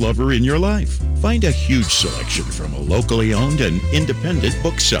the book lover in your life. Find a huge selection from a locally owned and independent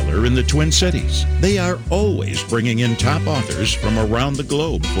bookseller in the Twin Cities. They are always bringing in top authors from around the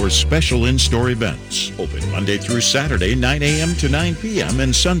globe for special in-store events. Open Monday through Saturday, 9 a.m. to 9 p.m.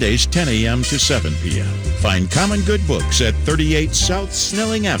 and Sundays, 10 a.m. to 7 p.m. Find Common Good Books at 38 South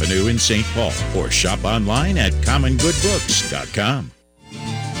Snelling Avenue in St. Paul or shop online at commongoodbooks.com.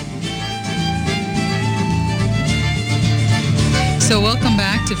 So welcome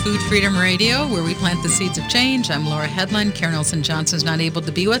back to Food Freedom Radio, where we plant the seeds of change. I'm Laura Headland. Karen Olson-Johnson's not able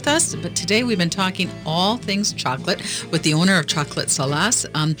to be with us, but today we've been talking all things chocolate with the owner of Chocolat, Celeste,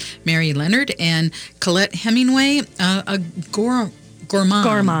 Mary Leonard, and Colette Hemingway, a gourmand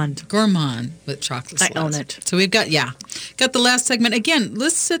with chocolate. Celeste. I own it. So we've got the last segment. Again,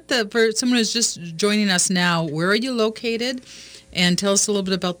 let's set for someone who's just joining us now, where are you located? And tell us a little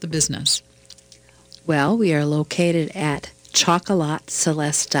bit about the business. Well, we are located at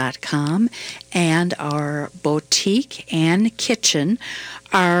chocolatceleste.com, and our boutique and kitchen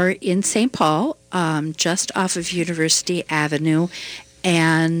are in St. Paul, just off of University Avenue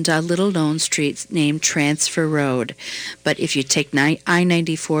and a little-known street named Transfer Road. But if you take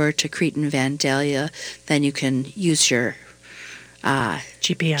I-94 to Cretan Vandalia, then you can use your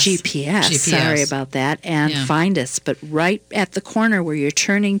GPS. Sorry about that. And find us. But right at the corner where you're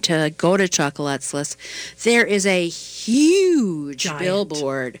turning to go to Chocolat Celeste, there is a huge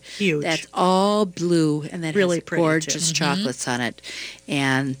billboard that's all blue and that really has gorgeous chocolates on it.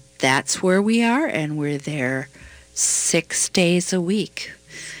 And that's where we are, and we're there 6 days a week,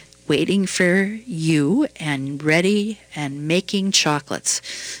 waiting for you and ready and making chocolates.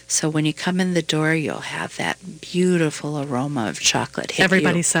 So when you come in the door, you'll have that beautiful aroma of chocolate hit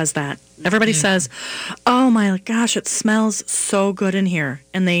Everybody says that. Everybody says, oh my gosh, it smells so good in here.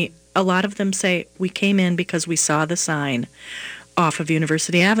 And a lot of them say, we came in because we saw the sign off of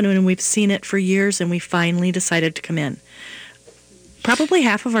University Avenue and we've seen it for years and we finally decided to come in. Probably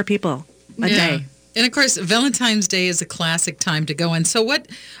half of our people a day. And of course, Valentine's Day is a classic time to go in. So, what?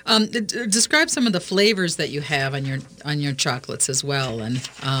 Describe some of the flavors that you have on your chocolates as well. And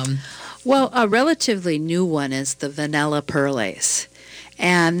well, a relatively new one is the vanilla perles,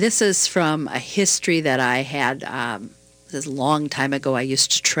 and this is from a history that I had. This long time ago, I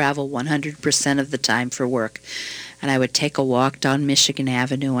used to travel 100% of the time for work. And I would take a walk down Michigan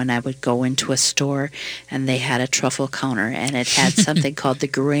Avenue and I would go into a store and they had a truffle counter and it had something called the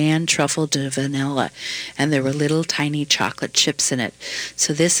Grand Truffle de Vanilla. And there were little tiny chocolate chips in it.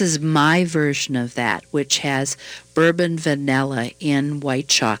 So this is my version of that, which has bourbon vanilla in white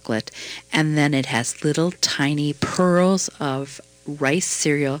chocolate. And then it has little tiny pearls of rice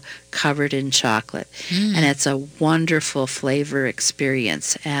cereal covered in chocolate. And it's a wonderful flavor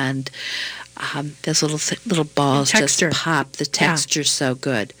experience. And those little balls just pop. The texture's so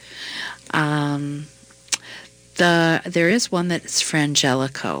good. There is one that's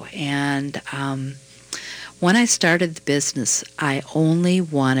Frangelico, and when I started the business, I only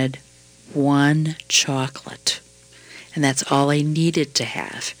wanted one chocolate, and that's all I needed to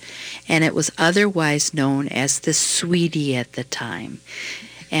have. And it was otherwise known as the Sweetie at the time.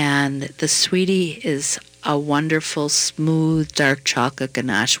 And the Sweetie is a wonderful, smooth, dark chocolate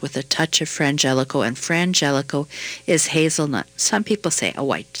ganache with a touch of Frangelico, and Frangelico is hazelnut. Some people say,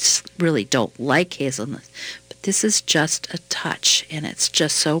 oh, I really don't like hazelnut, but this is just a touch, and it's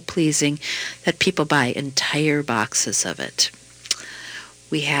just so pleasing that people buy entire boxes of it.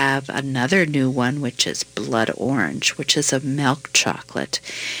 We have another new one, which is Blood Orange, which is a milk chocolate,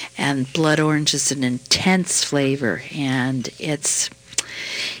 and Blood Orange is an intense flavor, and it's...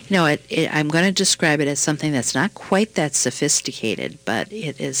 I'm going to describe it as something that's not quite that sophisticated, but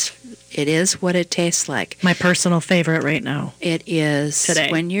it is what it tastes like. My personal favorite right now. It is today.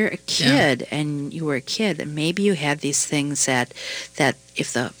 When you're a kid and you were a kid, and maybe you had these things that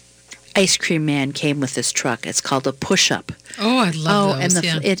if the ice cream man came with this truck, it's called a push-up. Oh, I love those.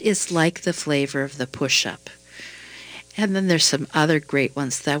 And it is like the flavor of the push-up. And then there's some other great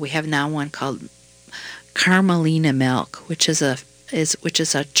ones that we have now. One called Carmelina Milk, which is a which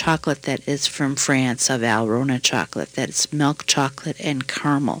is a chocolate that is from France, a Valrhona chocolate, that is milk chocolate and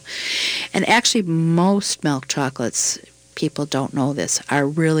caramel. And actually, most milk chocolates, people don't know this, are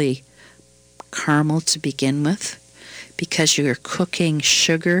really caramel to begin with, because you're cooking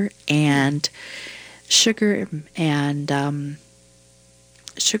sugar and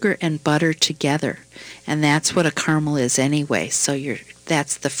butter together, and that's what a caramel is anyway. So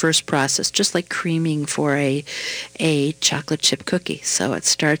that's the first process, just like creaming for a chocolate chip cookie. So it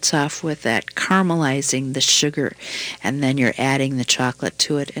starts off with that caramelizing the sugar, and then you're adding the chocolate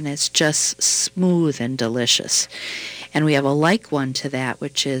to it, and it's just smooth and delicious. And we have a like one to that,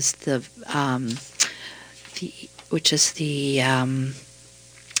 which is the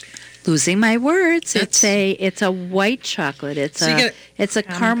losing my words. It's a white chocolate. It's a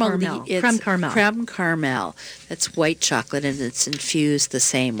creme caramel. That's white chocolate, and it's infused the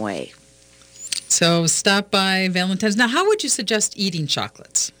same way. So stop by Valentine's. Now, how would you suggest eating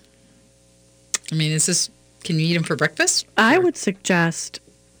chocolates? I mean, can you eat them for breakfast? I would suggest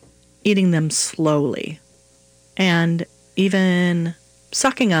eating them slowly and even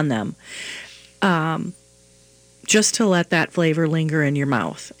sucking on them. Just to let that flavor linger in your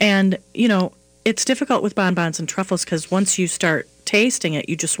mouth. And, it's difficult with bonbons and truffles because once you start tasting it,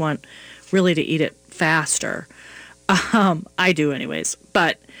 you just want really to eat it faster. I do anyways.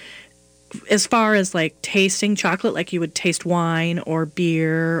 But as far as like tasting chocolate, like you would taste wine or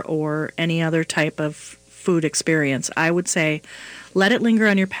beer or any other type of food experience, I would say let it linger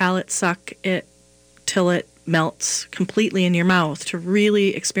on your palate, suck it till it melts completely in your mouth to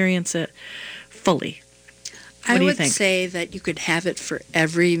really experience it fully. I would say that you could have it for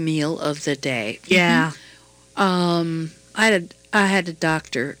every meal of the day. Yeah. I had a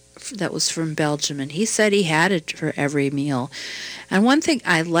doctor that was from Belgium, and he said he had it for every meal. And one thing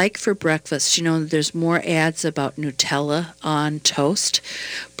I like for breakfast, there's more ads about Nutella on toast,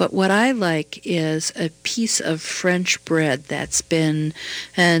 but what I like is a piece of French bread that's been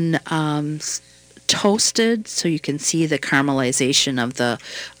toasted, so you can see the caramelization of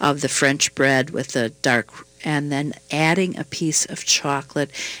the French bread with the dark, and then adding a piece of chocolate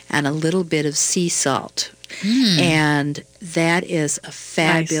and a little bit of sea salt. And that is a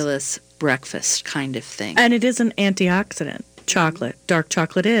fabulous breakfast kind of thing. And it is an antioxidant, chocolate. Dark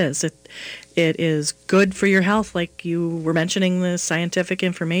chocolate is. It is good for your health, like you were mentioning the scientific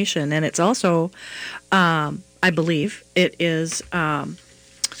information. And it's also, I believe, it is,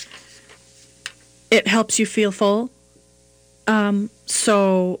 it helps you feel full.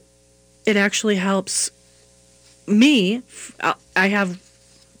 So it actually helps me. I have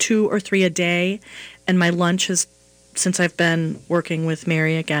 2 or 3 a day, and my lunch is, since I've been working with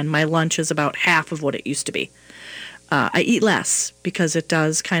Mary again, my lunch is about half of what it used to be. I eat less because it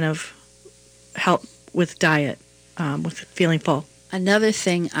does kind of help with diet, with feeling full. Another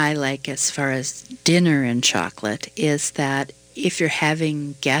thing I like as far as dinner and chocolate is that if you're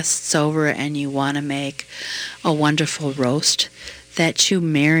having guests over and you want to make a wonderful roast, that you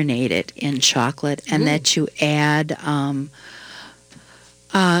marinate it in chocolate and that you add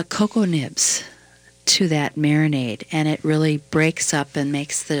cocoa nibs to that marinade, and it really breaks up and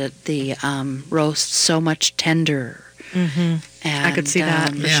makes the roast so much tenderer. Mm-hmm. And, I could see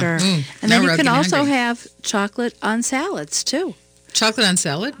that for sure. And then you can also have chocolate on salads too. Chocolate on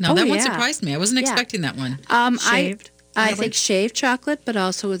salad? No, that one surprised me. I wasn't expecting that one. Shaved. I think shaved chocolate, but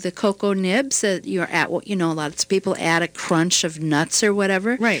also with the cocoa nibs that you're at. A lot of people add a crunch of nuts or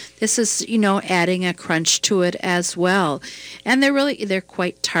whatever. Right. This is, adding a crunch to it as well, and they're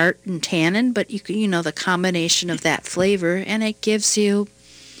quite tart and tannin, but you can, the combination of that flavor, and it gives you.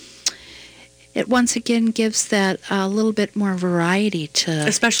 It once again gives that a little bit more variety to,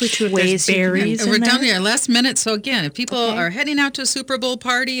 especially to ways berries. We're down to our last minute, so again, if people are heading out to a Super Bowl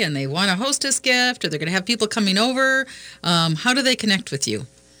party and they want a hostess gift, or they're going to have people coming over, how do they connect with you?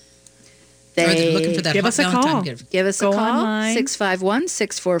 They looking for that give us a call. Give us a call.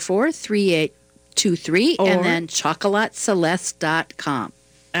 651-644-3823, and then ChocolatCeleste.com.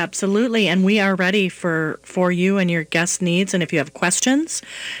 Absolutely, and we are ready for you and your guest needs. And if you have questions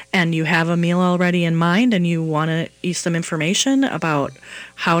and you have a meal already in mind and you want to eat some information about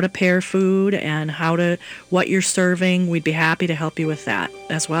how to pair food and what you're serving, we'd be happy to help you with that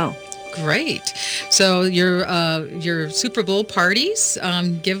as well. Great. So your Super Bowl parties,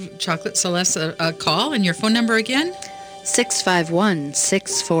 give Chocolate Celeste a call, and your phone number again?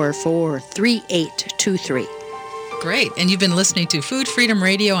 651-644-3823. Great. And you've been listening to Food Freedom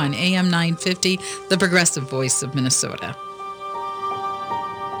Radio on AM 950, the progressive voice of Minnesota.